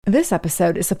This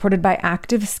episode is supported by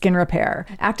Active Skin Repair.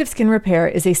 Active Skin Repair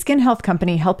is a skin health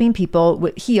company helping people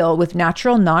heal with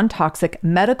natural, non-toxic,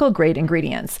 medical-grade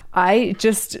ingredients. I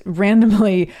just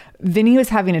randomly, Vinny was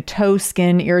having a toe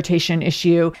skin irritation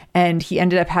issue, and he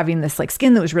ended up having this like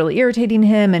skin that was really irritating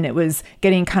him, and it was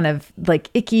getting kind of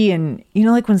like icky, and you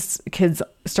know, like when kids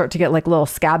start to get like little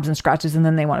scabs and scratches and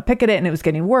then they want to pick at it, and it was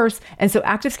getting worse. And so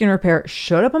Active Skin Repair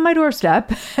showed up on my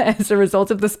doorstep as a result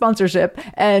of the sponsorship,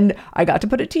 and I got to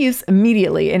put it to use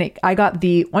immediately. And I got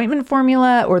the ointment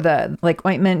formula, or the like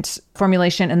ointment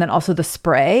formulation, and then also the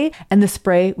spray, and the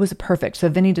spray was perfect. So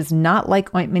Vinny does not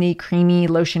like ointmenty, creamy,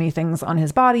 lotiony things on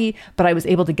his body, but I was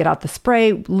able to get out the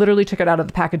spray, literally took it out of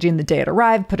the packaging the day it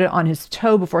arrived, put it on his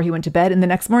toe before he went to bed. And the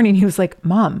next morning he was like,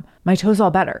 "Mom, my toe's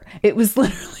all better." It was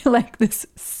literally like this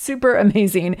super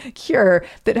amazing cure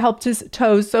that helped his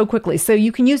toes so quickly. So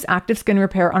you can use Active Skin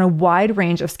Repair on a wide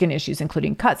range of skin issues,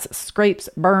 including cuts, scrapes,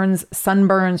 burns,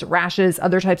 sunburns, rashes,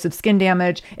 other types of skin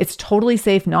damage. It's totally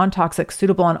safe, non-toxic,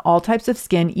 suitable on all types of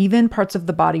skin, even parts of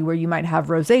the body where you might have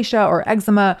rosacea or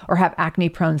eczema or have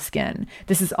acne-prone skin.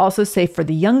 This is also safe for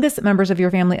the youngest members of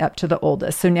your family up to the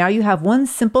oldest. So now you have one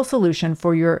simple solution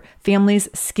for your family's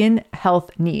skin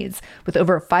health needs. With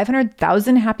over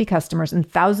 500,000 happy customers and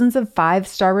thousands of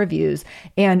 5-star reviews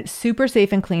and super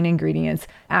safe and clean ingredients,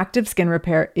 Active Skin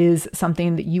Repair is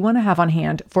something that you want to have on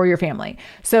hand for your family.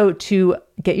 So to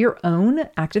get your own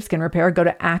Active Skin Repair, go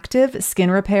to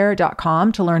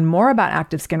activeskinrepair.com to learn more about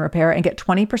Active Skin Repair and get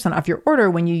 20% off your order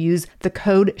when you use the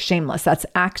code SHAMELESS. That's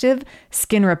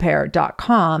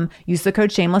activeskinrepair.com. Use the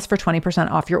code SHAMELESS for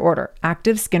 20% off your order.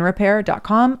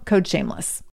 activeskinrepair.com, code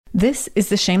SHAMELESS. This is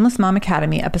the Shameless Mom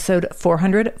Academy, episode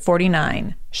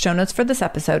 449. Show notes for this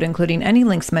episode, including any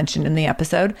links mentioned in the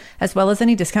episode, as well as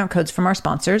any discount codes from our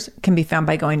sponsors, can be found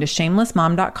by going to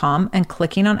shamelessmom.com and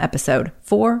clicking on episode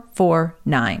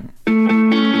 449.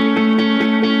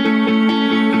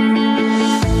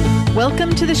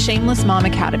 Welcome to the Shameless Mom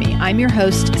Academy. I'm your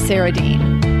host, Sarah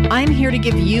Dean. I'm here to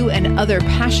give you and other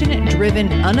passionate, driven,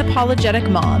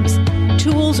 unapologetic moms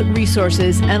tools,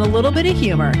 resources, and a little bit of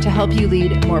humor to help you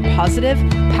lead more positive,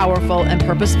 powerful, and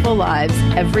purposeful lives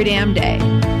every damn day.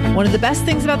 One of the best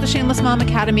things about the Shameless Mom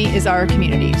Academy is our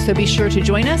community, so be sure to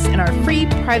join us in our free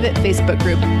private Facebook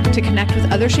group to connect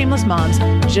with other shameless moms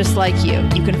just like you.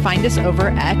 You can find us over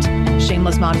at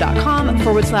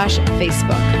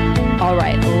shamelessmom.com/Facebook. All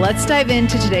right, let's dive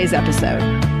into today's episode.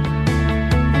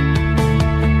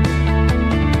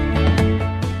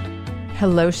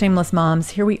 Hello, Shameless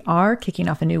Moms. Here we are kicking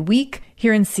off a new week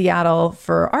here in Seattle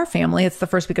for our family. It's the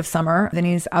first week of summer.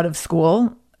 Vinny's out of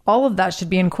school. All of that should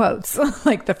be in quotes.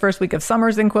 Like the first week of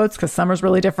summer's in quotes because summer's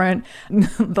really different.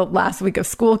 The last week of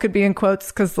school could be in quotes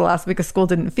because the last week of school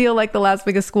didn't feel like the last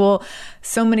week of school.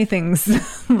 So many things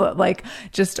like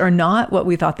just are not what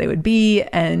we thought they would be.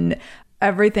 And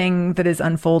everything that is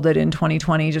unfolded in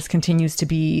 2020 just continues to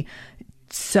be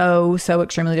so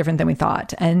extremely different than we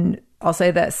thought. And I'll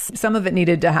say this, some of it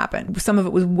needed to happen. Some of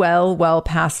it was well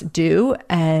past due.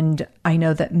 And I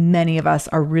know that many of us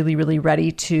are really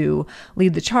ready to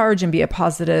lead the charge and be a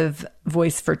positive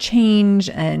voice for change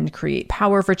and create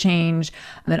power for change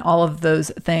and all of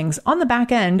those things on the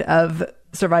back end of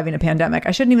surviving a pandemic.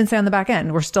 I shouldn't even say on the back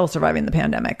end. We're still surviving the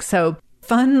pandemic. So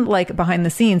fun, like behind the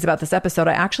scenes about this episode.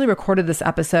 I actually recorded this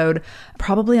episode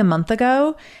probably a month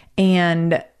ago,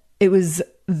 and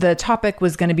the topic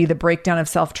was going to be the breakdown of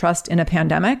self-trust in a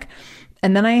pandemic.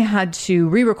 And then I had to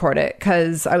re-record it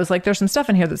because I was like, there's some stuff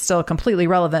in here that's still completely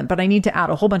relevant, but I need to add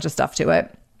a whole bunch of stuff to it.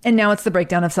 And now it's the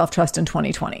breakdown of self-trust in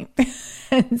 2020.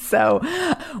 And so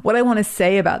what I want to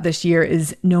say about this year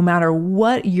is no matter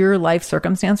what your life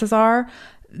circumstances are,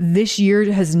 this year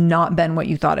has not been what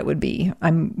you thought it would be.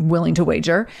 I'm willing to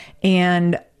wager.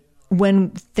 And when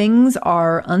things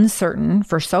are uncertain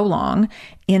for so long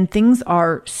and things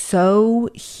are so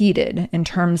heated in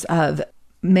terms of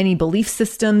many belief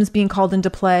systems being called into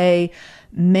play,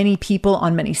 many people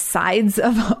on many sides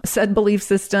of said belief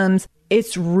systems,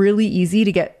 it's really easy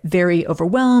to get very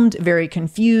overwhelmed, very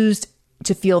confused,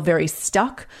 to feel very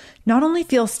stuck. Not only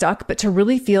feel stuck, but to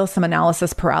really feel some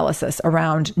analysis paralysis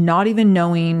around not even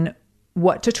knowing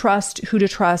what to trust, who to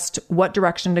trust, what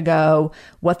direction to go,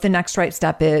 what the next right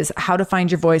step is, how to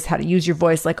find your voice, how to use your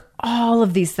voice, like all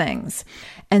of these things.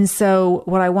 And so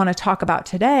what I want to talk about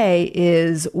today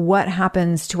is what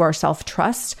happens to our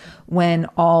self-trust when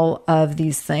all of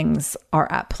these things are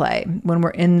at play, when we're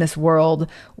in this world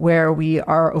where we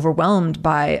are overwhelmed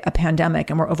by a pandemic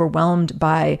and we're overwhelmed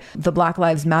by the Black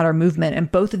Lives Matter movement. And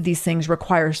both of these things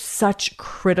require such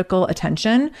critical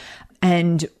attention.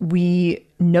 And we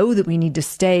know that we need to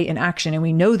stay in action, and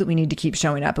we know that we need to keep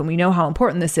showing up, and we know how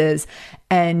important this is.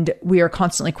 And we are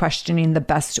constantly questioning the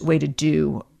best way to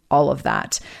do all of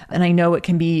that. And I know it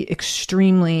can be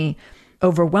extremely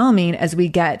overwhelming as we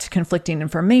get conflicting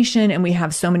information and we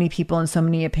have so many people and so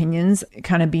many opinions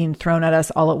kind of being thrown at us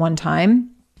all at one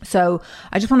time. So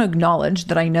I just want to acknowledge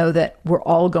that I know that we're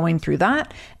all going through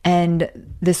that. And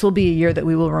this will be a year that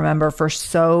we will remember for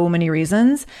so many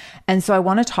reasons. And so I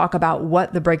want to talk about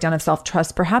what the breakdown of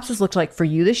self-trust perhaps has looked like for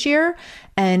you this year.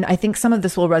 And I think some of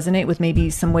this will resonate with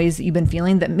maybe some ways that you've been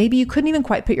feeling that maybe you couldn't even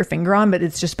quite put your finger on, but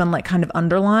it's just been like kind of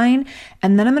underlying.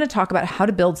 And then I'm going to talk about how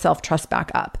to build self-trust back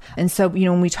up. And so,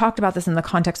 when we talked about this in the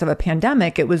context of a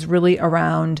pandemic, it was really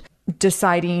around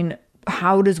deciding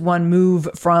how does one move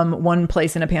from one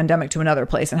place in a pandemic to another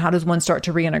place? And how does one start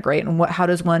to reintegrate? And how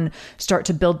does one start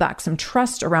to build back some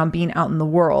trust around being out in the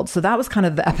world? So that was kind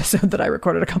of the episode that I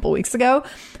recorded a couple weeks ago.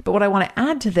 But what I want to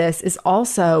add to this is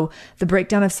also the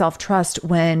breakdown of self-trust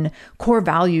when core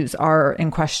values are in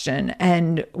question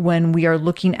and when we are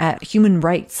looking at human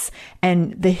rights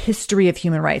and the history of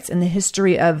human rights and the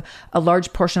history of a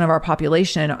large portion of our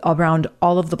population around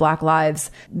all of the Black lives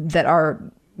that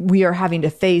we are having to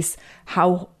face,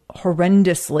 how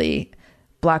horrendously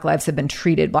Black lives have been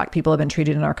treated, Black people have been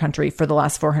treated in our country for the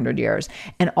last 400 years,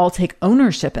 and all take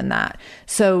ownership in that.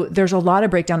 So there's a lot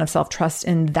of breakdown of self-trust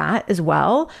in that as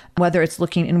well, whether it's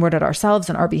looking inward at ourselves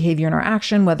and our behavior and our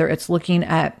action, whether it's looking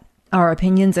at our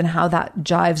opinions and how that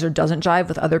jives or doesn't jive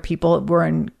with other people we're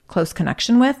in close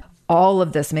connection with. All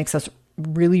of this makes us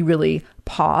really, really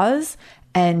pause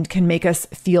and can make us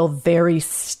feel very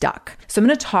stuck. So I'm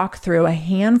going to talk through a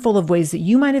handful of ways that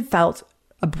you might have felt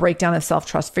a breakdown of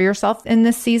self-trust for yourself in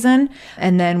this season,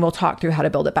 and then we'll talk through how to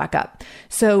build it back up.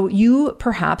 So you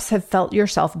perhaps have felt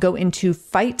yourself go into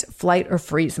fight, flight, or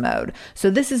freeze mode.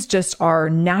 So this is just our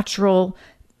natural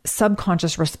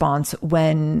subconscious response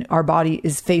when our body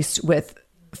is faced with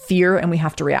fear and we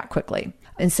have to react quickly.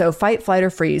 And so fight, flight, or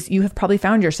freeze, you have probably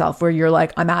found yourself where you're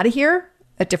like, I'm out of here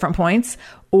at different points,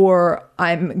 or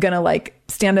I'm going to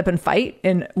stand up and fight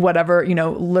in whatever,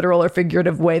 literal or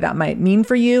figurative way that might mean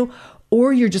for you,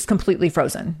 or you're just completely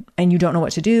frozen and you don't know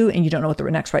what to do and you don't know what the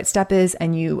next right step is.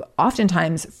 And you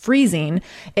oftentimes freezing,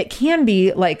 it can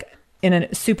be like in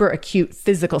a super acute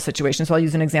physical situation. So I'll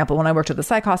use an example. When I worked at the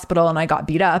psych hospital and I got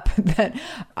beat up, that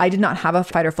I did not have a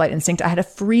fight or flight instinct. I had a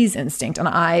freeze instinct. And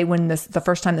the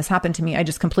first time this happened to me, I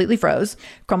just completely froze,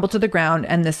 crumbled to the ground.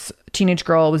 And this teenage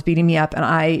girl was beating me up. And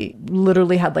I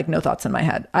literally had no thoughts in my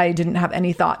head. I didn't have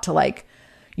any thought to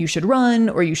you should run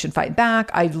or you should fight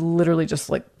back. I literally just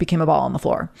became a ball on the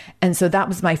floor. And so that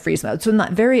was my freeze mode. So in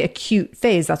that very acute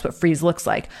phase, that's what freeze looks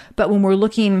like. But when we're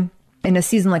looking in a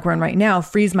season like we're in right now,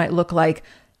 freeze might look like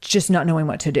just not knowing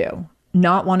what to do,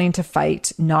 not wanting to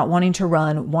fight, not wanting to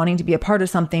run, wanting to be a part of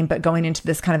something, but going into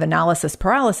this kind of analysis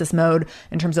paralysis mode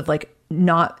in terms of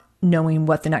not knowing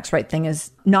what the next right thing is,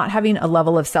 not having a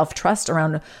level of self-trust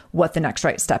around what the next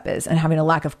right step is, and having a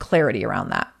lack of clarity around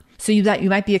that. So you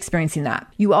might be experiencing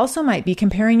that. You also might be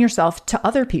comparing yourself to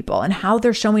other people and how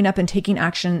they're showing up and taking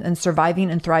action and surviving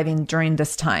and thriving during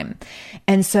this time.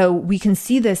 And so we can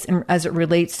see this as it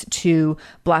relates to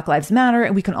Black Lives Matter,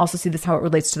 and we can also see this how it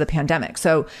relates to the pandemic.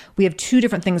 So we have two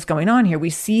different things going on here. We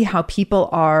see how people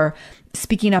are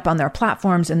speaking up on their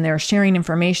platforms and they're sharing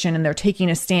information and they're taking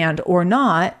a stand or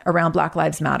not around Black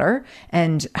Lives Matter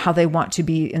and how they want to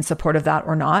be in support of that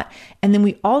or not. And then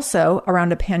we also,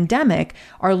 around a pandemic,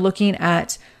 are looking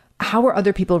at how are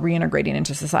other people reintegrating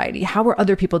into society? How are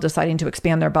other people deciding to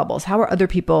expand their bubbles? How are other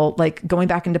people going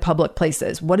back into public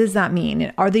places? What does that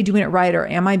mean? Are they doing it right? Or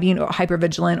am I being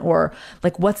hypervigilant? Or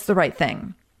what's the right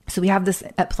thing? So we have this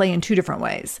at play in two different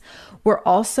ways. We're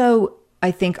also, I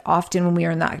think, often when we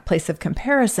are in that place of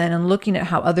comparison and looking at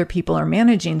how other people are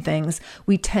managing things,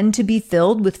 we tend to be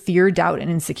filled with fear, doubt,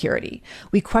 and insecurity.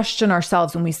 We question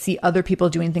ourselves when we see other people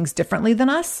doing things differently than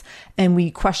us. And we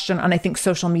question, and I think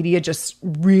social media just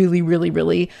really, really,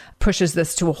 really pushes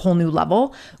this to a whole new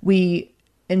level.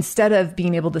 Instead of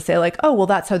being able to say oh, well,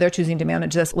 that's how they're choosing to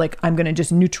manage this, I'm going to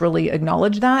just neutrally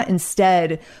acknowledge that.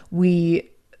 Instead,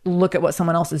 we look at what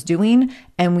someone else is doing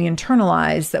and we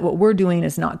internalize that what we're doing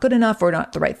is not good enough or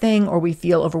not the right thing, or we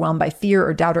feel overwhelmed by fear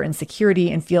or doubt or insecurity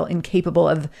and feel incapable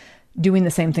of doing the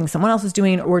same thing someone else is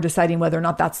doing or deciding whether or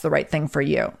not that's the right thing for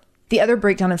you. The other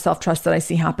breakdown of self-trust that I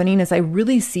see happening is I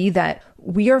really see that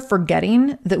we are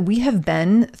forgetting that we have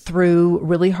been through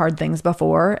really hard things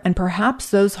before, and perhaps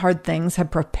those hard things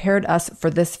have prepared us for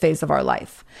this phase of our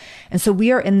life. And so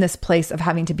we are in this place of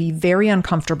having to be very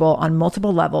uncomfortable on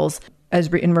multiple levels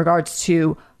in regards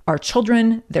to our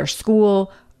children, their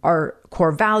school, our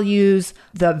core values,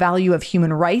 the value of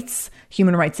human rights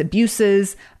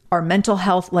abuses, our mental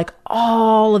health, like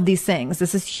all of these things.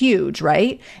 This is huge,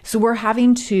 right? So we're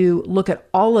having to look at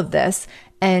all of this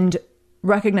and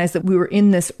recognize that we were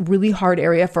in this really hard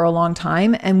area for a long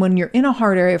time. And when you're in a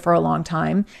hard area for a long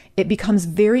time, it becomes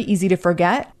very easy to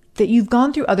forget that you've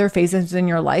gone through other phases in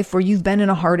your life where you've been in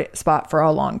a hard spot for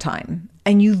a long time.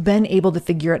 And you've been able to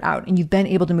figure it out, and you've been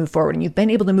able to move forward, and you've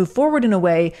been able to move forward in a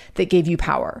way that gave you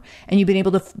power. And you've been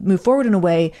able to move forward in a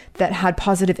way that had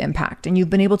positive impact. And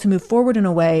you've been able to move forward in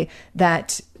a way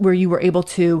that where you were able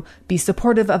to be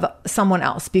supportive of someone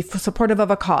else, be supportive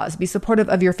of a cause, be supportive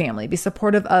of your family, be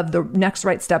supportive of the next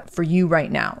right step for you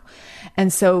right now.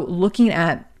 And so looking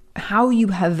at how you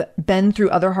have been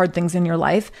through other hard things in your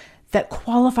life that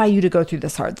qualify you to go through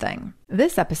this hard thing.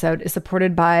 This episode is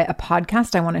supported by a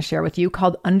podcast I want to share with you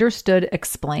called Understood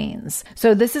Explains.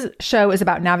 So show is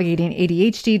about navigating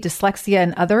ADHD, dyslexia,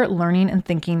 and other learning and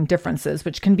thinking differences,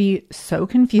 which can be so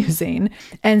confusing.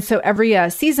 And so every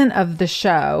season of the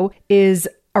show is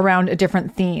around a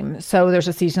different theme. So there's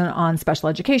a season on special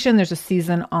education, there's a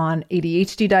season on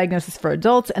ADHD diagnosis for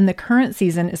adults, and the current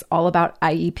season is all about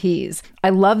IEPs. I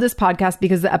love this podcast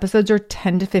because the episodes are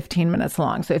 10 to 15 minutes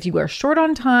long. So if you are short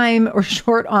on time or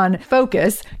short on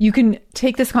focus, you can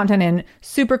take this content in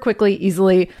super quickly,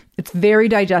 easily. It's very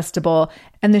digestible.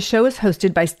 And the show is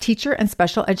hosted by teacher and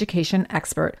special education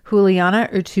expert Juliana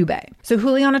Urtubey. So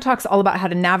Juliana talks all about how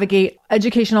to navigate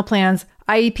educational plans,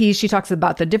 IEPs. She talks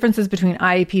about the differences between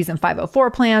IEPs and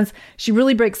 504 plans. She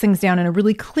really breaks things down in a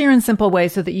really clear and simple way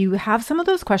so that you have some of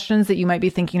those questions that you might be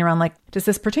thinking around, like, does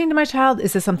this pertain to my child?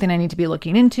 Is this something I need to be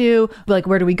looking into? Like,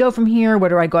 where do we go from here? Where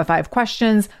do I go if I have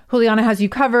questions? Juliana has you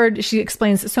covered. She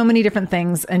explains so many different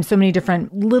things and so many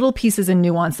different little pieces and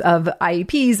nuance of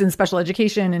IEPs and special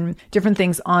education and different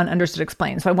things on Understood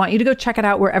Explains. So I want you to go check it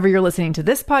out wherever you're listening to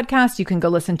this podcast. You can go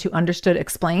listen to Understood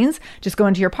Explains. Just go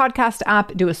into your podcast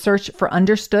app, do a search for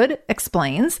Understood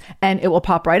Explains, and it will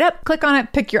pop right up. Click on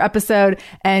it, pick your episode,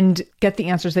 and get the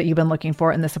answers that you've been looking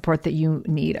for and the support that you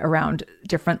need around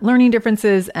different learning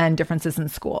differences and differences in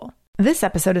school. This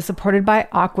episode is supported by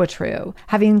AquaTrue.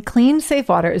 Having clean, safe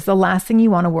water is the last thing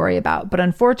you want to worry about. But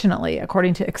unfortunately,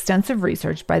 according to extensive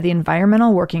research by the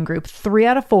Environmental Working Group, 3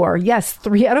 out of 4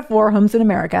 homes in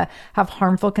America have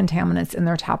harmful contaminants in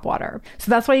their tap water.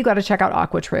 So that's why you got to check out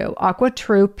AquaTrue.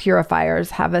 AquaTrue purifiers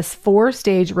have a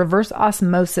 4-stage reverse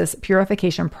osmosis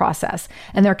purification process.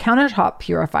 And their countertop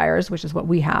purifiers, which is what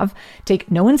we have,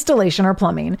 take no installation or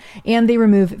plumbing, and they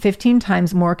remove 15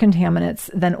 times more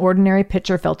contaminants than ordinary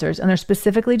pitcher filters. And they're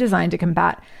specifically designed to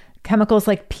combat chemicals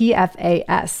like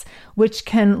PFAS, which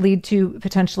can lead to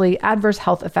potentially adverse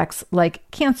health effects like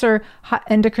cancer,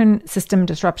 endocrine system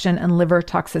disruption, and liver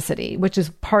toxicity, which is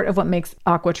part of what makes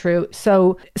AquaTrue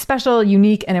so special,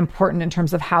 unique, and important in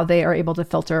terms of how they are able to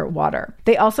filter water.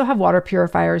 They also have water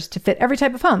purifiers to fit every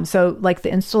type of home. So like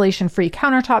the installation-free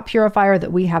countertop purifier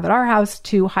that we have at our house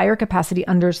to higher capacity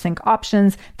under sink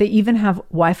options. They even have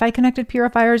Wi-Fi connected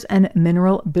purifiers and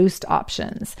mineral boost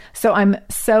options. So I'm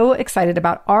so excited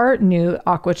about our new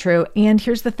AquaTrue. And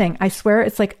here's the thing, I swear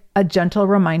it's like a gentle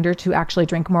reminder to actually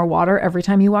drink more water every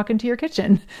time you walk into your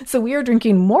kitchen. So we are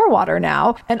drinking more water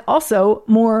now and also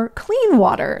more clean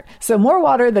water. So more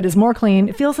water that is more clean.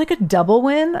 It feels like a double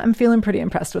win. I'm feeling pretty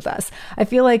impressed with us. I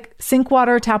feel like sink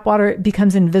water, tap water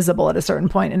becomes invisible at a certain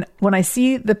point. And when I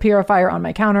see the purifier on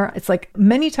my counter, it's like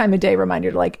many time a day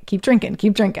reminder to like, keep drinking,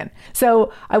 keep drinking.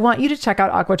 So I want you to check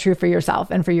out AquaTrue for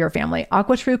yourself and for your family.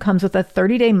 AquaTrue comes with a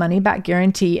 30-day money-back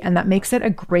guarantee, and that makes it a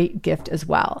great gift as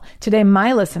well. Today,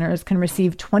 my listeners can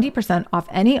receive 20% off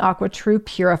any AquaTrue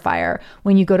purifier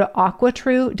when you go to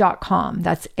aquatrue.com.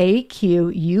 That's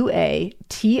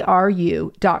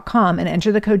AQUATRU.com and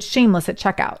enter the code shameless at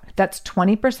checkout. That's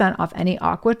 20% off any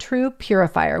AquaTrue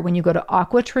purifier when you go to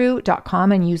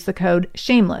aquatrue.com and use the code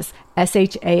shameless,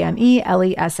 SHAMELESS.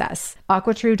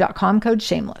 aquatrue.com code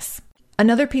shameless.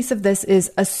 Another piece of this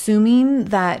is assuming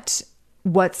that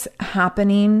what's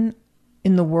happening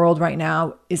in the world right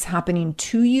now is happening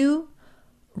to you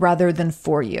rather than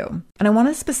for you. And I want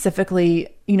to specifically,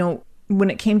 when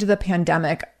it came to the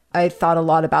pandemic, I thought a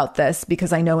lot about this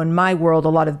because I know in my world, a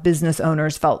lot of business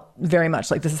owners felt very much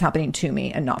like this is happening to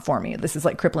me and not for me. This is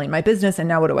like crippling my business. And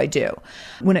now what do I do?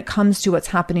 When it comes to what's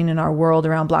happening in our world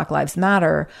around Black Lives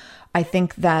Matter, I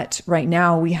think that right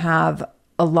now we have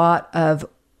a lot of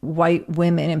white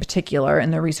women in particular,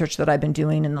 in the research that I've been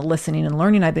doing and the listening and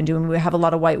learning I've been doing, we have a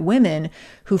lot of white women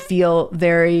who feel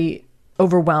very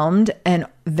overwhelmed and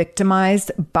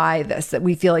victimized by this, that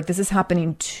we feel like this is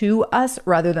happening to us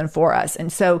rather than for us.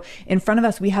 And so in front of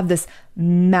us, we have this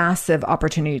massive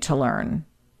opportunity to learn.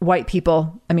 white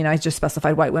people, I mean, I just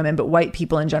specified white women, but white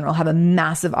people in general have a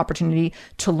massive opportunity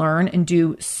to learn and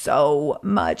do so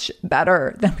much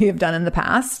better than we have done in the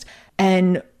past.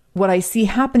 And what I see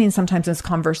happening sometimes in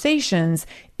conversations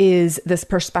is this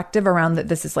perspective around that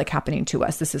this is like happening to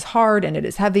us. This is hard and it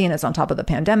is heavy and it's on top of the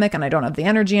pandemic and I don't have the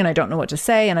energy and I don't know what to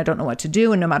say and I don't know what to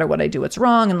do. And no matter what I do, it's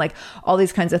wrong. And like all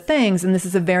these kinds of things. And this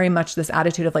is a very much this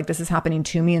attitude of like, this is happening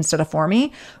to me instead of for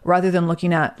me, rather than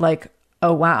looking at like,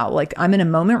 oh, wow, like I'm in a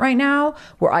moment right now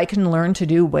where I can learn to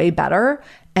do way better.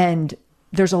 And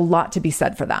there's a lot to be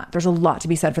said for that. There's a lot to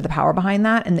be said for the power behind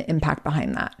that and the impact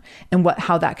behind that and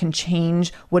how that can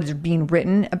change what is being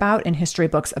written about in history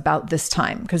books about this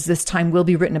time, because this time will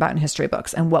be written about in history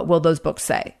books. And what will those books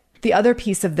say? The other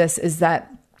piece of this is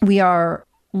that we are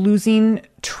losing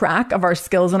track of our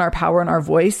skills and our power and our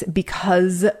voice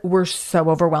because we're so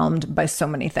overwhelmed by so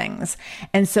many things.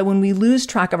 And so when we lose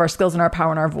track of our skills and our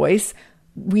power and our voice,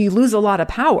 we lose a lot of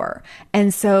power.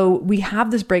 And so we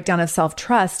have this breakdown of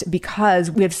self-trust because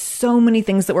we have so many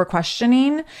things that we're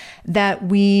questioning that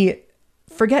we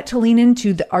forget to lean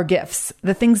into our gifts,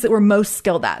 the things that we're most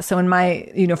skilled at. So in my,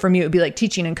 for me, it would be like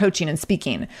teaching and coaching and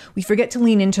speaking. We forget to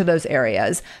lean into those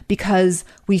areas because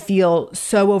we feel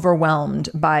so overwhelmed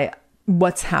by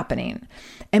what's happening.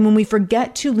 And when we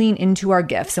forget to lean into our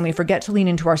gifts and we forget to lean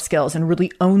into our skills and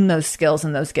really own those skills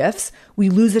and those gifts, we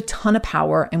lose a ton of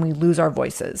power and we lose our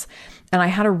voices. And I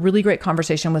had a really great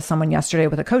conversation with someone yesterday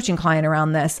with a coaching client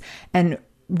around this and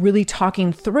really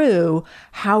talking through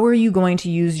how are you going to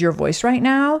use your voice right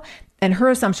now? And her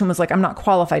assumption was like, I'm not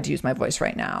qualified to use my voice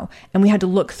right now. And we had to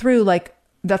look through like,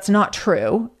 that's not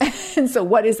true. And so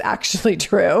what is actually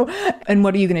true? And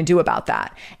what are you going to do about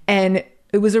that? And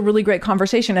it was a really great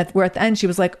conversation where at the end she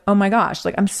was like, oh my gosh,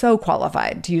 like I'm so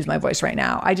qualified to use my voice right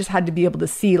now. I just had to be able to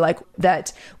see like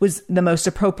that was the most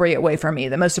appropriate way for me,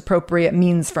 the most appropriate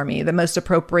means for me, the most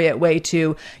appropriate way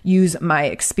to use my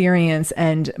experience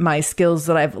and my skills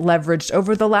that I've leveraged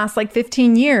over the last like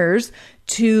 15 years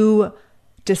to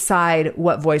decide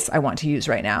what voice I want to use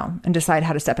right now and decide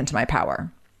how to step into my power.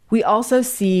 We also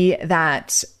see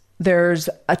that there's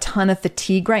a ton of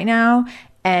fatigue right now.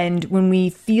 And when we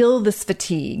feel this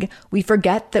fatigue, we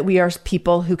forget that we are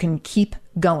people who can keep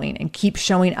going and keep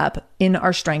showing up in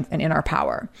our strength and in our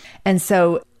power. And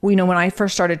so, when I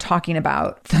first started talking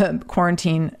about the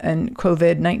quarantine and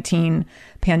COVID-19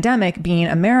 pandemic being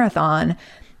a marathon,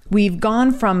 we've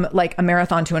gone from like a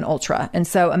marathon to an ultra. And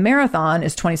so a marathon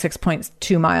is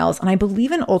 26.2 miles. And I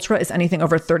believe an ultra is anything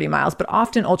over 30 miles, but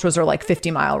often ultras are like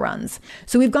 50-mile runs.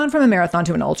 So we've gone from a marathon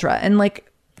to an ultra. And like,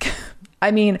 I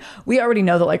mean, we already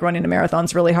know that like running a marathon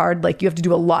is really hard. Like you have to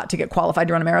do a lot to get qualified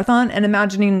to run a marathon, and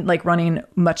imagining like running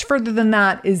much further than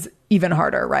that is even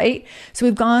harder, right? So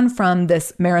we've gone from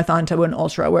this marathon to an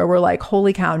ultra where we're like,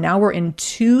 holy cow, now we're in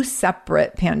two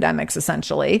separate pandemics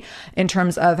essentially in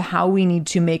terms of how we need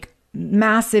to make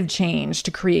massive change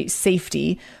to create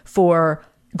safety for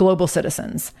global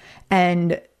citizens.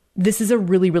 And this is a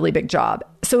really, really big job.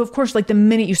 So of course, like the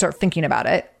minute you start thinking about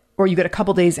it, or you get a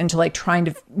couple days into like trying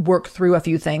to work through a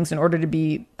few things in order to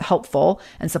be helpful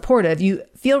and supportive, you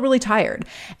feel really tired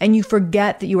and you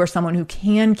forget that you are someone who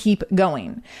can keep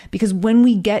going. Because when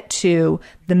we get to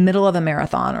the middle of a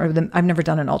marathon, I've never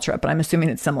done an ultra, but I'm assuming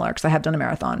it's similar because I have done a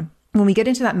marathon. When we get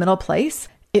into that middle place,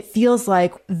 it feels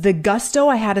like the gusto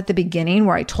I had at the beginning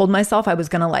where I told myself I was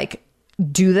going to like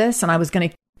do this and I was going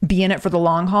to be in it for the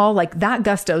long haul, like that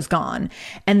gusto's gone.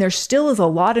 And there still is a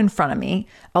lot in front of me,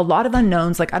 a lot of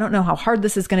unknowns. Like, I don't know how hard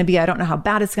this is going to be. I don't know how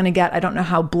bad it's going to get. I don't know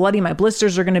how bloody my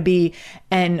blisters are going to be.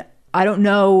 And I don't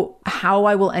know how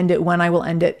I will end it, when I will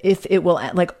end it, if it will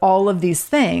end, like all of these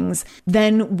things.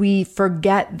 Then we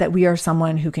forget that we are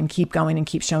someone who can keep going and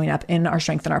keep showing up in our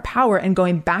strength and our power. And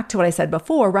going back to what I said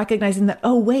before, recognizing that,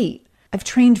 oh, wait, I've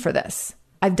trained for this.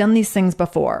 I've done these things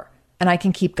before and I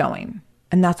can keep going.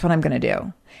 And that's what I'm going to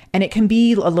do. And it can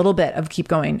be a little bit of keep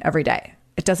going every day.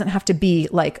 It doesn't have to be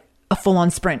like a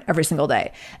full-on sprint every single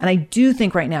day. And I do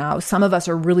think right now, some of us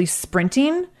are really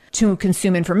sprinting to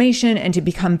consume information and to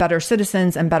become better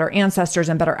citizens and better ancestors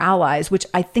and better allies, which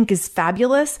I think is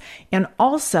fabulous. And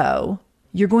also,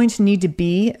 you're going to need to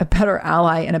be a better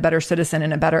ally and a better citizen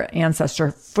and a better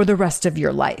ancestor for the rest of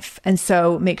your life. And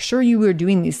so make sure you are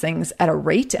doing these things at a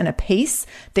rate and a pace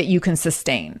that you can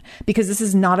sustain, because this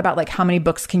is not about like how many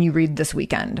books can you read this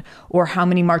weekend, or how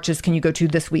many marches can you go to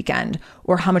this weekend,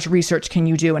 or how much research can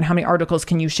you do and how many articles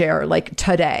can you share like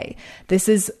today. This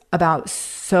is about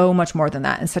so much more than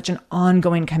that and such an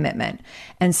ongoing commitment.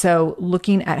 And so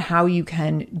looking at how you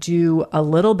can do a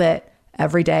little bit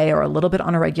every day or a little bit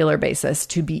on a regular basis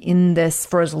to be in this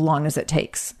for as long as it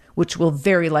takes, which will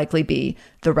very likely be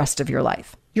the rest of your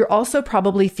life. You're also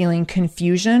probably feeling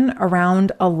confusion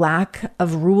around a lack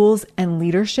of rules and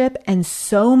leadership and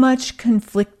so much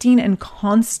conflicting and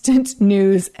constant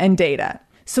news and data.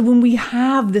 So when we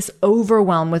have this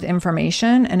overwhelm with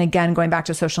information, and again, going back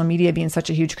to social media being such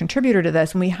a huge contributor to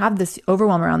this, when we have this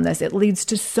overwhelm around this, it leads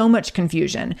to so much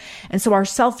confusion. And so our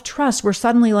self-trust, we're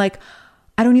suddenly like,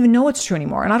 I don't even know what's true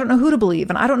anymore. And I don't know who to believe.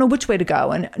 And I don't know which way to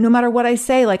go. And no matter what I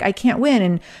say, like I can't win.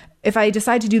 And if I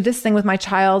decide to do this thing with my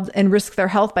child and risk their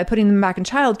health by putting them back in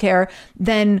childcare,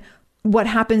 then what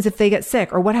happens if they get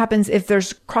sick? Or what happens if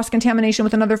there's cross-contamination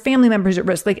with another family member who's at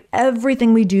risk? Like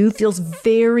everything we do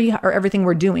everything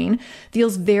we're doing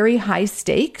feels very high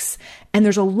stakes. And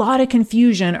there's a lot of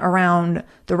confusion around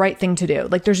the right thing to do.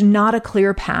 Like there's not a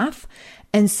clear path.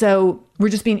 And so we're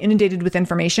just being inundated with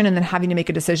information and then having to make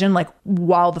a decision like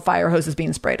while the fire hose is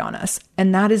being sprayed on us.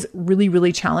 And that is really,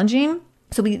 really challenging.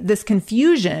 So this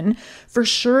confusion for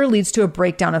sure leads to a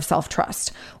breakdown of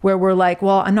self-trust where we're like,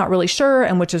 well, I'm not really sure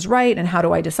and which is right and how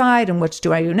do I decide and which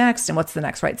do I do next and what's the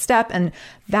next right step? And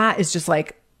that is just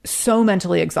like so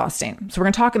mentally exhausting. So we're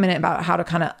going to talk a minute about how to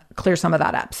kind of clear some of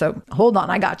that up. So hold on,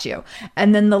 I got you.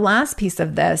 And then the last piece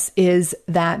of this is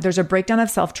that there's a breakdown of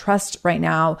self-trust right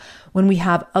now when we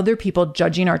have other people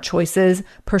judging our choices,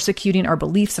 persecuting our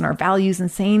beliefs and our values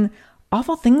and saying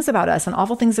awful things about us and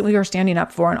awful things that we are standing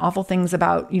up for and awful things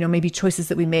about, maybe choices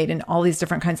that we made and all these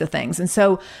different kinds of things. And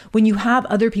so when you have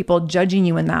other people judging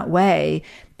you in that way,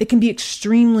 it can be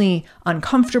extremely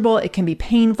uncomfortable. It can be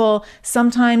painful.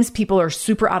 Sometimes people are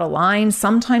super out of line.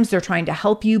 Sometimes they're trying to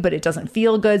help you, but it doesn't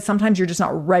feel good. Sometimes you're just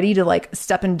not ready to like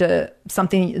step into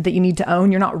something that you need to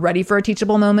own. You're not ready for a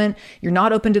teachable moment. You're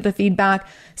not open to the feedback.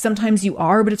 Sometimes you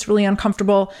are, but it's really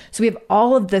uncomfortable. So we have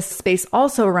all of this space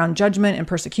also around judgment and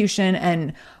persecution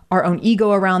and our own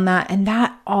ego around that. And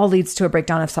that all leads to a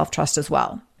breakdown of self-trust as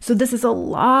well. So this is a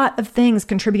lot of things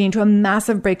contributing to a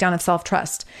massive breakdown of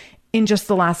self-trust in just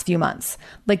the last few months,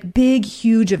 like big,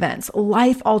 huge events,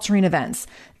 life-altering events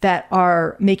that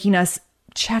are making us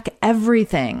check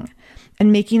everything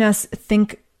and making us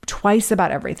think twice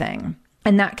about everything.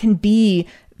 And that can be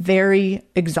very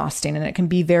exhausting and it can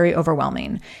be very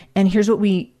overwhelming. And here's what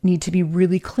we need to be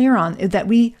really clear on is that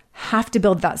we have to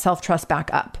build that self-trust back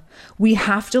up. We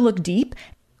have to look deep.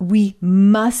 We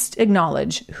must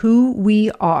acknowledge who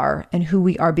we are and who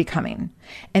we are becoming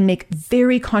and make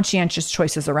very conscientious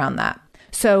choices around that.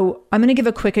 So I'm going to give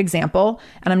a quick example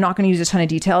and I'm not going to use a ton of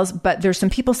details, but there's some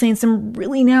people saying some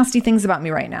really nasty things about me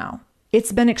right now.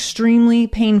 It's been extremely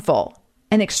painful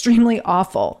and extremely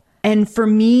awful. And for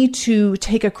me to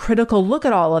take a critical look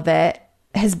at all of it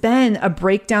has been a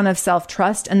breakdown of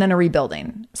self-trust and then a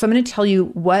rebuilding. So I'm going to tell you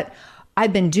what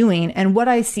I've been doing and what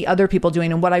I see other people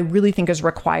doing and what I really think is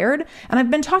required. And I've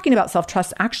been talking about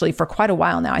self-trust actually for quite a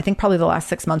while now. I think probably the last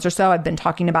 6 months or so, I've been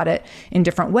talking about it in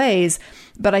different ways.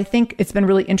 But I think it's been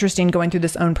really interesting going through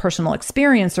this own personal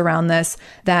experience around this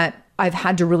that I've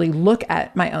had to really look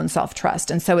at my own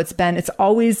self-trust. And so it's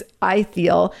always, I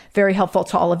feel, very helpful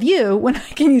to all of you when I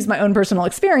can use my own personal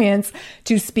experience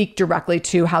to speak directly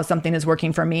to how something is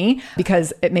working for me,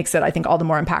 because it makes it, I think, all the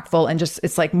more impactful and just,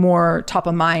 it's like more top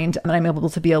of mind and I'm able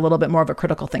to be a little bit more of a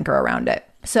critical thinker around it.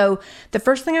 So the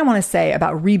first thing I want to say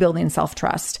about rebuilding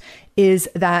self-trust is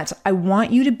that I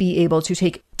want you to be able to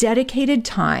take dedicated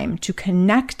time to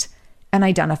connect and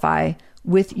identify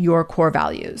with your core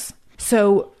values.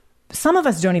 So some of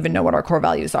us don't even know what our core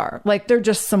values are. Like they're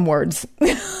just some words.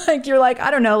 Like you're like,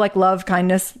 I don't know, like love,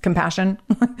 kindness, compassion.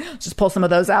 Just pull some of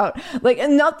those out. Like,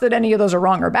 and not that any of those are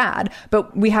wrong or bad,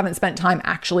 but we haven't spent time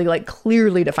actually like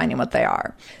clearly defining what they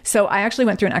are. So I actually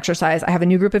went through an exercise. I have a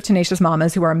new group of Tenacious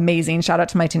Mamas who are amazing. Shout out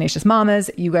to my Tenacious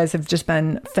Mamas. You guys have just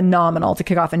been phenomenal to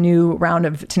kick off a new round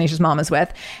of Tenacious Mamas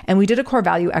with. And we did a core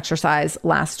value exercise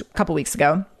last couple weeks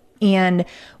ago. And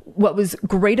what was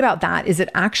great about that is it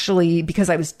actually,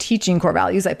 because I was teaching core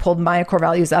values, I pulled my core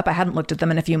values up. I hadn't looked at them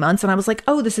in a few months and I was like,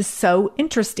 oh, this is so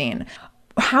interesting.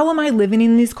 How am I living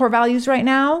in these core values right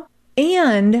now?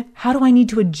 And how do I need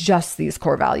to adjust these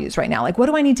core values right now? Like, what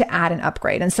do I need to add and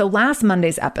upgrade? And so last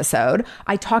Monday's episode,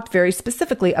 I talked very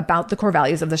specifically about the core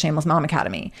values of the Shameless Mom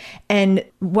Academy. And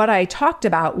what I talked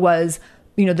about was,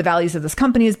 the values that this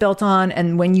company is built on.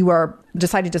 And when you are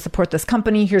decided to support this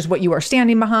company, here's what you are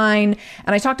standing behind.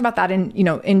 And I talked about that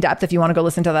in depth if you want to go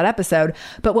listen to that episode.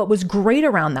 But what was great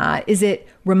around that is it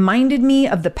reminded me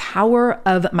of the power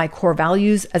of my core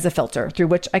values as a filter through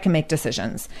which I can make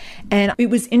decisions. And it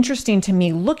was interesting to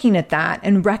me looking at that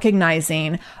and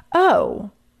recognizing, oh,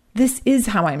 this is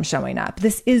how I'm showing up.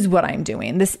 This is what I'm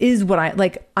doing. This is what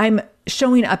I'm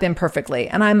showing up imperfectly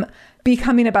and I'm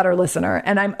becoming a better listener,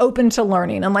 and I'm open to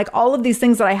learning, and like all of these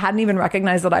things that I hadn't even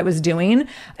recognized that I was doing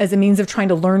as a means of trying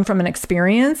to learn from an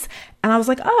experience. And I was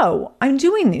like, oh, I'm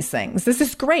doing these things. This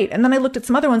is great. And then I looked at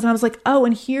some other ones and I was like, oh,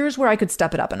 and here's where I could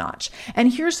step it up a notch.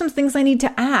 And here's some things I need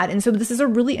to add. And so this is a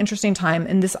really interesting time.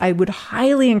 And this, I would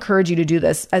highly encourage you to do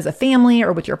this as a family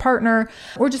or with your partner,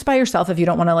 or just by yourself if you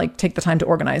don't want to like take the time to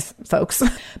organize, folks.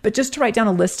 But just to write down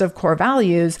a list of core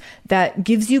values that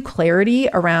gives you clarity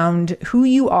around who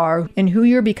you are and who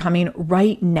you're becoming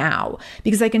right now.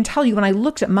 Because I can tell you, when I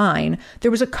looked at mine,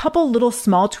 there was a couple little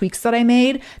small tweaks that I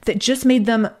made that just made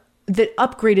them, that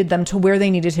upgraded them to where they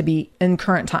needed to be in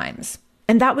current times.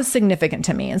 And that was significant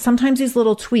to me. And sometimes these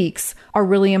little tweaks are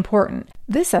really important.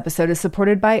 This episode is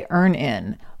supported by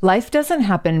EarnIn. Life doesn't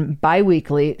happen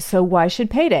bi-weekly, so why should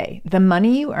payday? The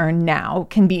money you earn now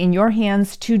can be in your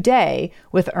hands today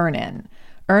with EarnIn.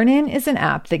 EarnIn is an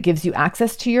app that gives you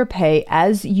access to your pay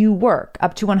as you work,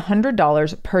 up to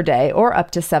 $100 per day or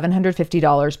up to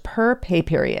 $750 per pay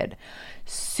period.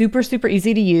 Super, super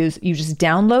easy to use. You just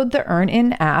download the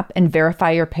EarnIn app and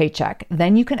verify your paycheck.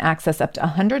 Then you can access up to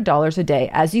 $100 a day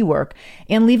as you work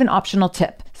and leave an optional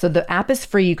tip. So the app is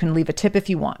free. You can leave a tip if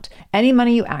you want. Any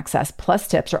money you access plus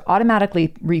tips are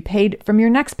automatically repaid from your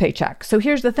next paycheck. So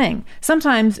here's the thing.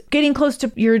 Sometimes getting close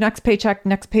to your next paycheck,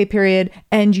 next pay period,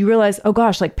 and you realize, oh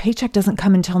gosh, like paycheck doesn't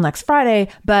come until next Friday,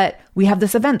 but we have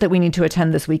this event that we need to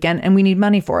attend this weekend and we need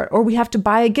money for it. Or we have to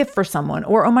buy a gift for someone.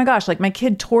 Or, oh my gosh, like my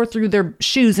kid tore through their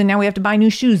shoes and now we have to buy new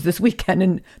shoes this weekend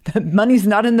and the money's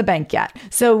not in the bank yet.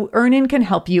 So EarnIn can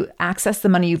help you access the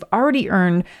money you've already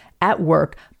earned at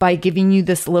work by giving you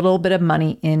this little bit of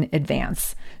money in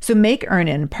advance. So make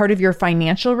EarnIn part of your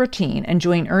financial routine and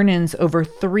join EarnIn's over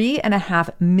 3.5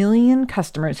 million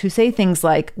customers who say things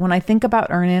like, when I think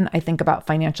about EarnIn, I think about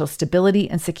financial stability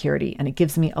and security, and it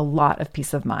gives me a lot of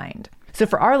peace of mind. So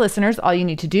for our listeners, all you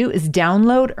need to do is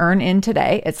download EarnIn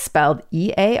today. It's spelled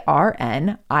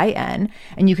EarnIn,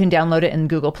 and you can download it in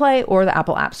Google Play or the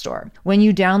Apple App Store. When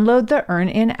you download the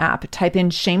EarnIn app, type in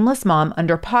Shameless Mom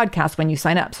under podcast when you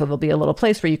sign up. So there'll be a little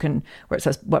place where it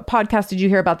says, what podcast did you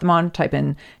hear about them on? Type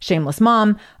in Shameless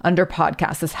Mom under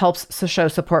podcast. This helps to show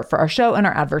support for our show and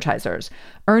our advertisers.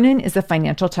 EarnIn is a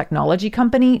financial technology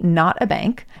company, not a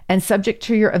bank, and subject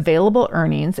to your available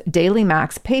earnings, daily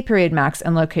max, pay period max,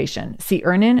 and location. See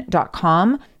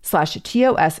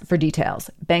earnin.com/TOS for details.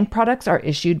 Bank products are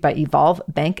issued by Evolve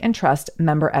Bank and Trust,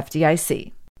 member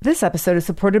FDIC. This episode is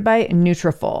supported by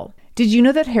Nutrafol. Did you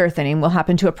know that hair thinning will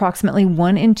happen to approximately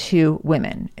 1 in 2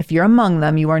 women? If you're among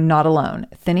them, you are not alone.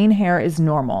 Thinning hair is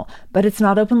normal, but it's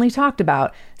not openly talked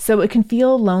about, so it can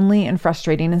feel lonely and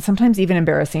frustrating and sometimes even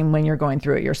embarrassing when you're going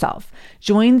through it yourself.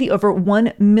 Join the over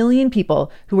 1 million people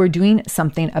who are doing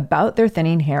something about their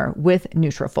thinning hair with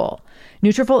Nutrafol.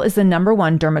 Nutrafol is the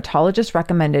 #1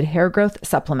 dermatologist-recommended hair growth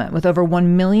supplement, with over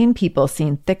 1 million people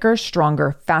seeing thicker,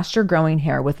 stronger, faster-growing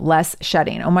hair with less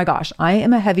shedding. Oh my gosh, I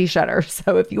am a heavy shedder,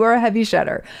 so if you are a heavy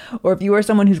shedder, or if you are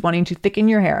someone who's wanting to thicken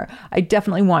your hair, I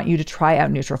definitely want you to try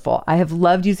out Nutrafol. I have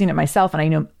loved using it myself, and I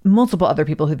know multiple other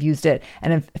people who've used it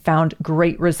and have found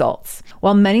great results.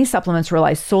 While many supplements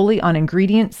rely solely on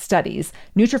ingredient studies,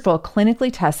 Nutrafol clinically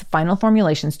tests final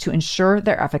formulations to ensure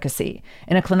their efficacy.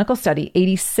 In a clinical study,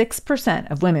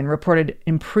 86% of women reported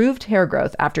improved hair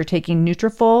growth after taking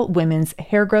Nutrafol Women's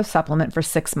Hair Growth Supplement for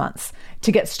 6 months.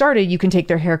 To get started, you can take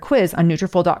their hair quiz on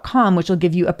Nutrafol.com, which will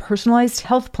give you a personalized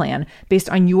health plan based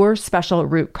on your special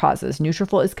root causes.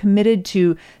 Nutrafol is committed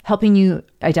to helping you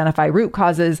identify root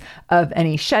causes of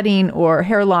any shedding or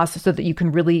hair loss so that you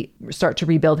can really start to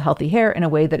rebuild healthy hair in a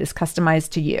way that is customized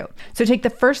to you. So take the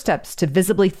first steps to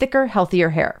visibly thicker, healthier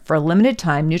hair. For a limited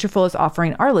time, Nutrafol is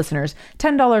offering our listeners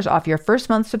 $10 off your first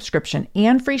month subscription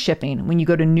and free shipping when you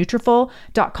go to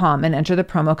Nutrafol.com and enter the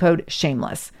promo code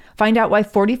SHAMELESS. Find out why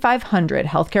 4,500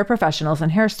 healthcare professionals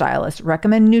and hairstylists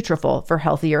recommend Nutrafol for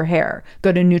healthier hair.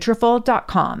 Go to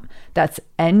Nutrafol.com. That's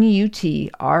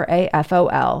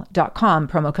Nutrafol.com,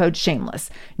 promo code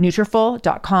SHAMELESS.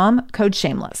 Nutrafol.com, code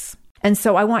SHAMELESS. And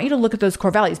so I want you to look at those core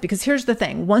values, because here's the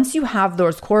thing. Once you have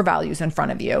those core values in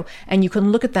front of you and you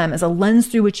can look at them as a lens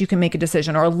through which you can make a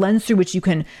decision, or a lens through which you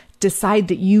can decide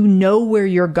that you know where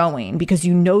you're going because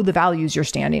you know the values you're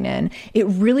standing in, it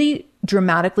really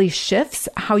dramatically shifts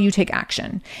how you take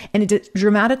action. And it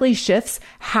dramatically shifts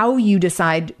how you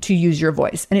decide to use your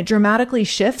voice. And it dramatically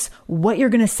shifts what you're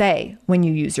going to say when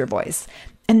you use your voice.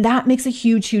 And that makes a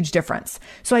huge, huge difference.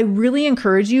 So I really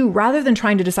encourage you, rather than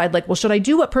trying to decide like, well, should I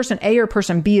do what person A or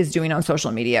person B is doing on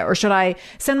social media? Or should I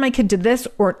send my kid to this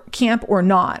or camp or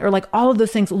not? Or like all of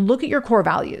those things, look at your core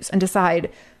values and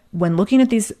decide, when looking at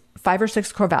these 5 or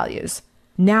 6 core values,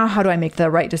 Now, how do I make the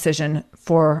right decision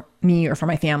for me or for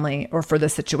my family or for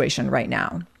this situation right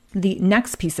now? The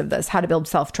next piece of this, how to build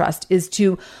self-trust, is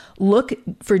to look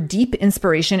for deep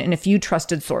inspiration in a few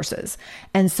trusted sources.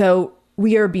 And so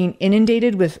we are being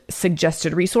inundated with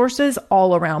suggested resources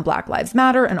all around Black Lives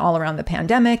Matter and all around the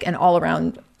pandemic and all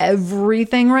around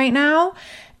everything right now.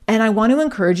 And I want to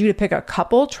encourage you to pick a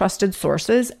couple trusted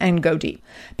sources and go deep,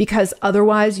 because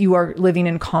otherwise you are living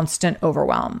in constant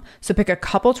overwhelm. So pick a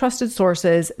couple trusted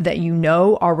sources that you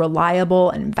know are reliable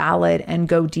and valid, and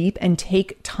go deep and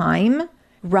take time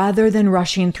rather than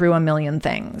rushing through a million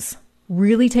things.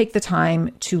 Really take the time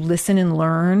to listen and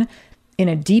learn in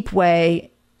a deep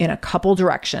way, in a couple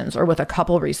directions or with a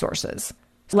couple resources.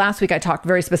 Last week, I talked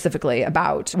very specifically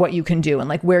about what you can do and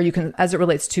like where you can, as it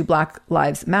relates to Black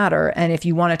Lives Matter. And if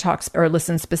you want to talk or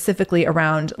listen specifically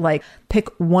around, like, pick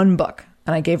one book.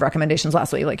 And I gave recommendations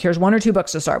last week, like, here's 1 or 2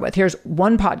 books to start with. Here's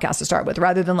 1 podcast to start with,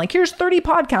 rather than like, here's 30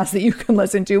 podcasts that you can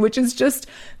listen to, which is just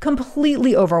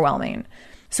completely overwhelming.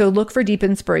 So look for deep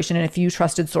inspiration in a few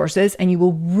trusted sources, and you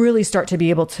will really start to be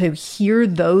able to hear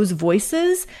those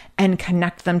voices and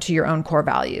connect them to your own core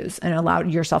values and allow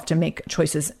yourself to make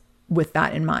choices with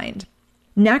that in mind.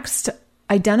 Next,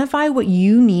 identify what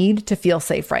you need to feel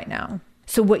safe right now.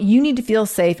 So what you need to feel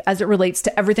safe as it relates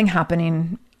to everything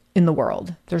happening in the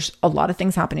world. There's a lot of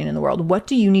things happening in the world. What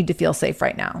do you need to feel safe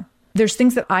right now? There's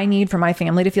things that I need for my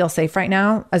family to feel safe right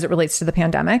now as it relates to the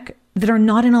pandemic that are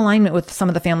not in alignment with some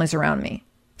of the families around me.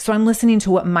 So I'm listening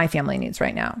to what my family needs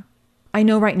right now. I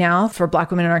know right now for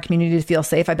Black women in our community to feel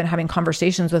safe, I've been having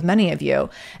conversations with many of you,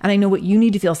 and I know what you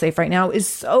need to feel safe right now is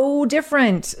so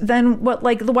different than what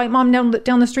like the white mom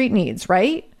down the street needs,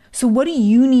 right? So what do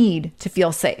you need to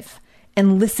feel safe?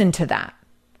 And listen to that.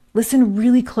 Listen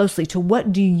really closely to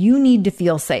what do you need to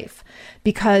feel safe,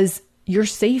 because your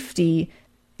safety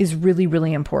is really,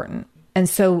 really important. And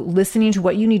so listening to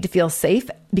what you need to feel safe,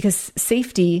 because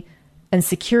safety and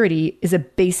security is a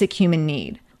basic human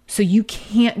need. So you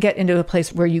can't get into a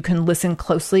place where you can listen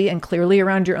closely and clearly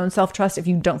around your own self-trust if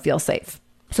you don't feel safe.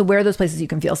 So where are those places you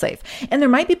can feel safe? And there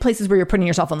might be places where you're putting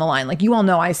yourself on the line. Like, you all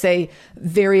know I say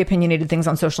very opinionated things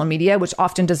on social media, which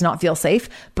often does not feel safe.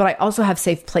 But I also have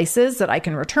safe places that I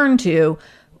can return to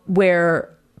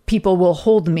where people will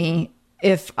hold me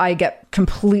if I get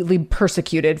completely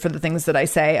persecuted for the things that I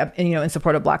say, in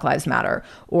support of Black Lives Matter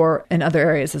or in other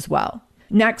areas as well.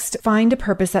 Next, find a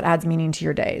purpose that adds meaning to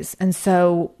your days. And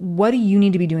so what do you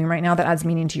need to be doing right now that adds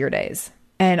meaning to your days?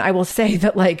 And I will say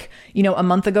that, a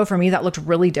month ago for me, that looked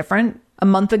really different. A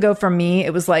month ago for me,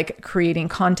 it was like creating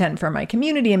content for my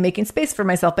community and making space for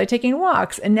myself by taking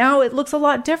walks. And now it looks a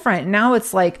lot different. Now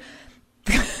it's like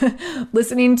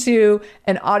listening to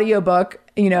an audiobook.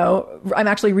 I'm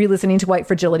actually re-listening to White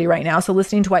Fragility right now. So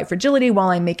listening to White Fragility while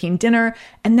I'm making dinner,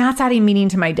 and that's adding meaning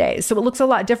to my days. So it looks a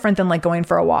lot different than like going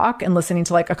for a walk and listening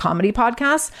to like a comedy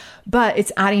podcast, but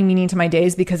it's adding meaning to my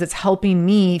days because it's helping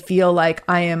me feel like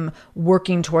I am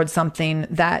working towards something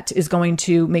that is going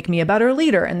to make me a better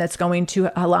leader and that's going to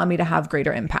allow me to have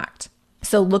greater impact.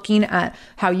 So looking at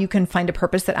how you can find a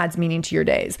purpose that adds meaning to your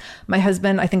days. My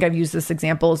husband, I think I've used this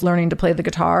example, is learning to play the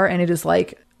guitar, and it is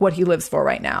like what he lives for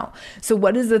right now. So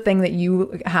what is the thing that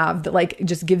you have that like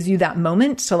just gives you that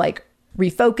moment to like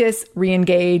refocus,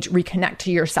 re-engage, reconnect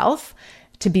to yourself,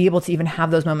 to be able to even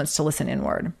have those moments to listen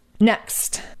inward?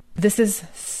 Next, this is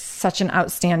such an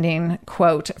outstanding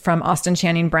quote from Austin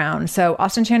Channing Brown. So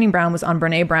Austin Channing Brown was on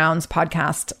Brene Brown's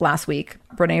podcast last week.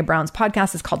 Brene Brown's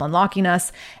podcast is called Unlocking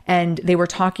Us. And they were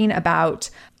talking about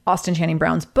Austin Channing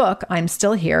Brown's book, I'm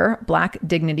Still Here, Black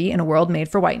Dignity in a World Made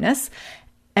for Whiteness.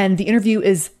 And the interview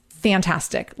is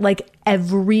fantastic. Like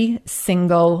every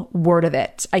single word of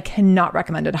it. I cannot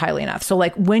recommend it highly enough. So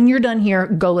like when you're done here,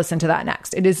 go listen to that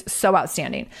next. It is so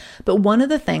outstanding. But one of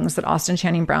the things that Austin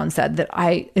Channing Brown said that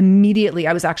I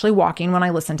was actually walking when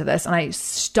I listened to this, and I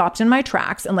stopped in my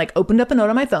tracks and like opened up a note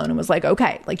on my phone and was like,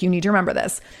 okay, like you need to remember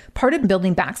this. Part of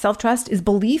building back self-trust is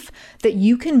belief that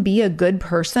you can be a good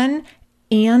person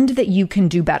and that you can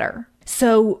do better.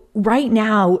 So right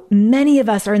now, many of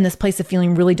us are in this place of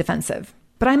feeling really defensive.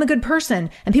 But I'm a good person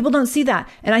and people don't see that.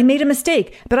 And I made a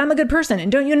mistake, but I'm a good person.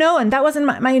 And don't you know? And that wasn't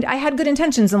I had good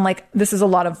intentions. And like, this is a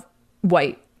lot of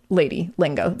white lady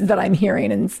lingo that I'm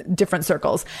hearing in different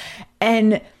circles.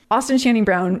 And Austin Channing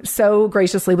Brown so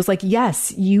graciously was like,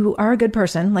 yes, you are a good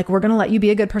person. Like, we're going to let you be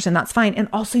a good person. That's fine. And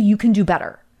also you can do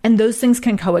better. And those things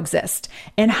can coexist.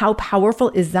 And how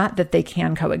powerful is that they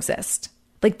can coexist?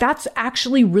 Like, that's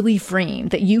actually really freeing,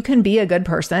 that you can be a good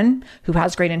person who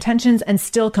has great intentions and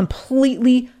still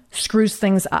completely screws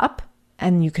things up,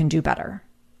 and you can do better.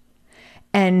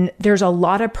 And there's a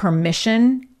lot of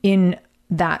permission in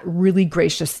that really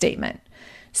gracious statement,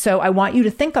 So I want you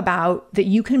to think about that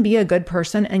you can be a good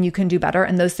person and you can do better,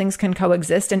 and those things can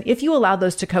coexist. And if you allow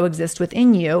those to coexist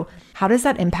within you, how does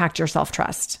that impact your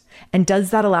self-trust? And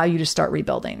does that allow you to start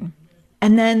rebuilding?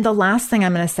 And then the last thing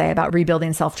I'm going to say about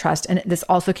rebuilding self-trust, and this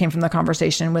also came from the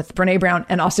conversation with Brene Brown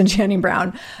and Austin Channing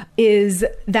Brown, is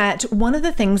that one of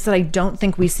the things that I don't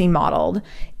think we see modeled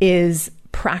is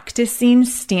practicing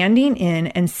standing in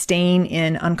and staying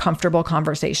in uncomfortable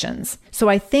conversations. So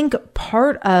I think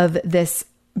part of this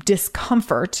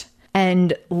discomfort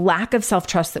and lack of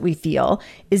self-trust that we feel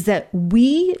is that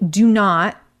we do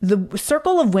not, the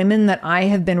circle of women that I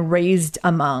have been raised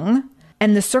among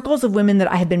and the circles of women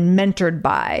that I have been mentored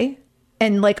by,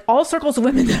 and like all circles of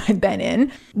women that I've been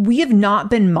in, we have not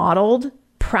been modeled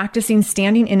practicing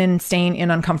standing in and staying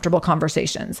in uncomfortable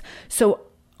conversations. So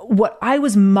what I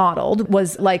was modeled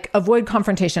was like, avoid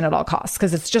confrontation at all costs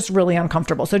because it's just really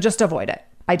uncomfortable. So just avoid it.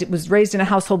 I was raised in a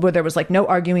household where there was like no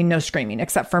arguing, no screaming,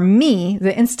 except for me,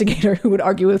 the instigator who would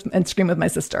argue with and scream with my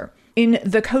sister. In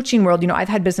the coaching world, I've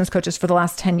had business coaches for the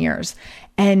last 10 years,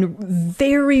 and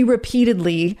very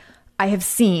repeatedly, I have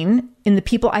seen in the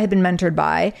people I have been mentored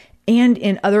by and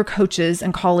in other coaches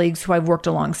and colleagues who I've worked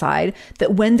alongside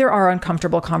that when there are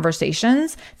uncomfortable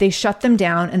conversations, they shut them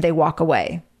down and they walk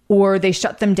away, or they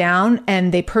shut them down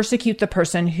and they persecute the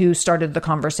person who started the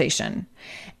conversation.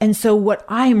 And so what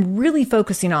I'm really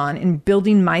focusing on in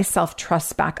building my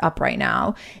self-trust back up right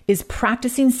now is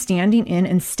practicing standing in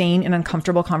and staying in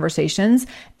uncomfortable conversations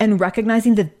and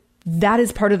recognizing that that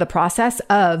is part of the process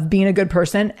of being a good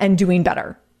person and doing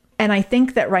better. And I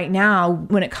think that right now,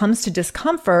 when it comes to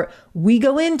discomfort, we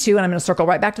go into, and I'm going to circle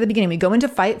right back to the beginning, we go into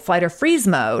fight, flight, or freeze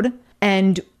mode,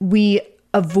 and we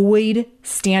avoid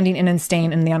standing in and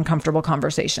staying in the uncomfortable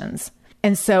conversations.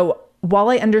 And so while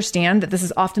I understand that this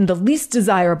is often the least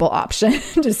desirable option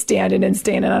to stand in and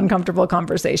stay in an uncomfortable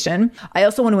conversation, I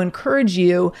also want to encourage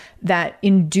you that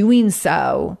in doing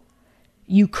so,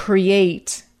 you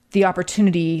create the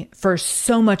opportunity for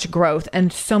so much growth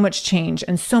and so much change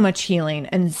and so much healing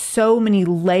and so many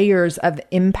layers of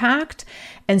impact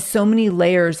and so many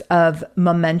layers of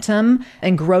momentum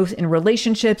and growth in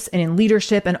relationships and in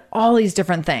leadership and all these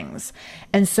different things.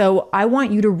 And so I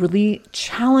want you to really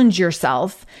challenge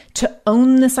yourself to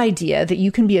own this idea that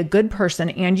you can be a good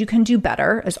person and you can do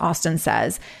better, as Austin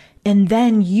says, and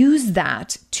then use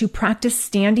that to practice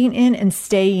standing in and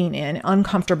staying in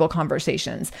uncomfortable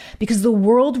conversations, because the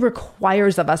world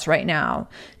requires of us right now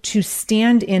to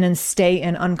stand in and stay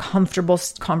in uncomfortable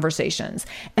conversations.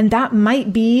 And that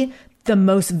might be the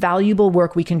most valuable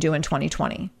work we can do in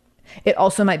 2020. It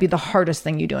also might be the hardest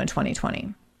thing you do in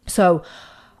 2020. So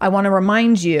I want to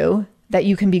remind you that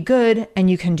you can be good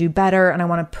and you can do better. And I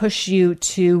want to push you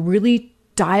to really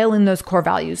dial in those core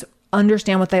values.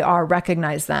 Understand what they are,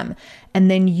 recognize them,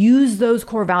 and then use those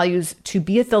core values to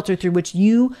be a filter through which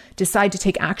you decide to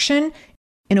take action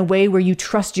in a way where you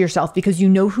trust yourself because you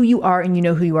know who you are and you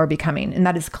know who you are becoming, and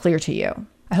that is clear to you.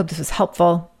 I hope this was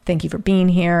helpful. Thank you for being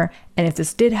here. And if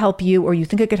this did help you or you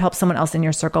think it could help someone else in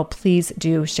your circle, please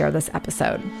do share this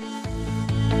episode.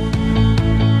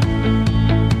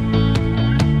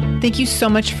 Thank you so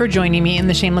much for joining me in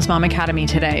the Shameless Mom Academy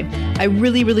today. I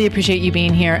really, really appreciate you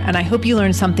being here, and I hope you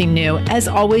learned something new. As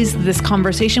always, this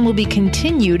conversation will be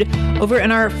continued over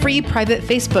in our free private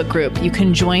Facebook group. You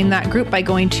can join that group by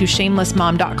going to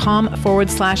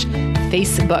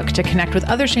shamelessmom.com/Facebook to connect with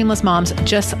other shameless moms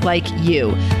just like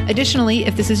you. Additionally,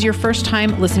 if this is your first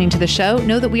time listening to the show,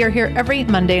 know that we are here every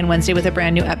Monday and Wednesday with a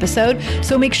brand new episode.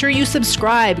 So make sure you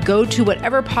subscribe. Go to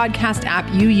whatever podcast app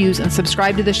you use and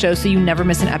subscribe to the show so you never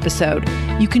miss an episode.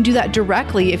 You can do that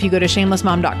directly if you go to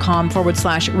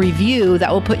shamelessmom.com/review. That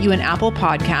will put you in Apple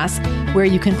Podcasts, where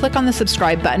you can click on the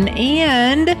subscribe button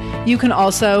and you can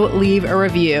also leave a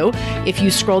review. If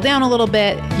you scroll down a little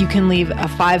bit, you can leave a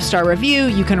 5-star review.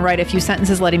 You can write a few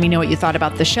sentences letting me know what you thought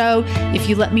about the show. If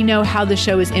you let me know how the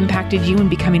show has impacted you in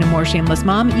becoming a more shameless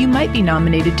mom, you might be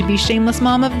nominated to be Shameless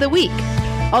Mom of the Week.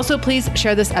 Also, please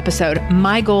share this episode.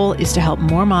 My goal is to help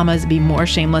more mamas be more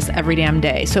shameless every damn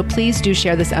day. So please do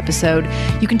share this episode.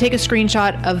 You can take a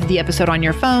screenshot of the episode on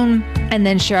your phone and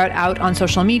then share it out on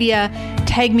social media.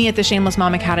 Tag me at the Shameless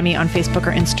Mom Academy on Facebook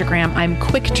or Instagram. I'm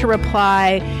quick to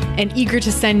reply and eager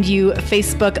to send you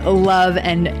Facebook love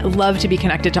and love to be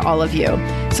connected to all of you.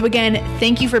 So again,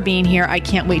 thank you for being here. I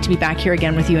can't wait to be back here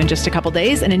again with you in just a couple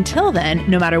days. And until then,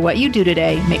 no matter what you do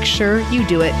today, make sure you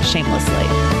do it shamelessly.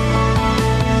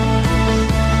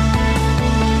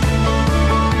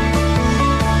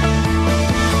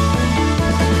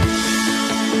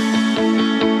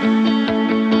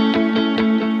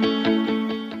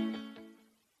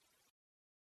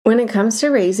 When it comes to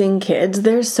raising kids,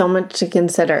 there's so much to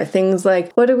consider. Things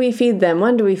like, what do we feed them?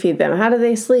 When do we feed them? How do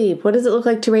they sleep? What does it look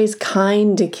like to raise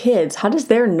kind kids? How does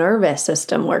their nervous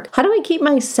system work? How do I keep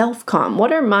myself calm?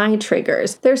 What are my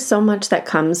triggers? There's so much that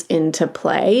comes into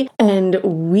play, and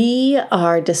we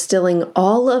are distilling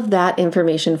all of that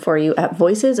information for you at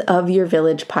Voices of Your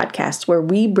Village podcast, where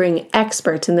we bring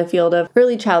experts in the field of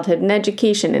early childhood and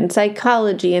education and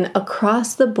psychology and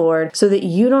across the board so that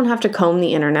you don't have to comb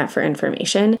the internet for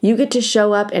information. You get to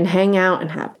show up and hang out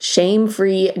and have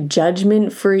shame-free,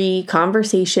 judgment-free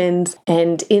conversations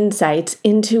and insights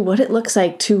into what it looks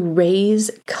like to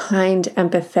raise kind,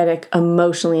 empathetic,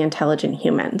 emotionally intelligent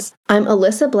humans. I'm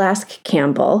Alyssa Blask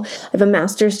Campbell. I have a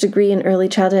master's degree in early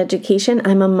childhood education.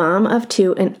 I'm a mom of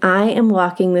 2, and I am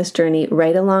walking this journey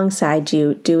right alongside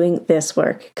you doing this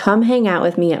work. Come hang out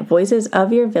with me at Voices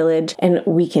of Your Village, and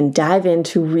we can dive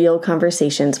into real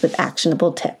conversations with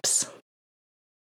actionable tips.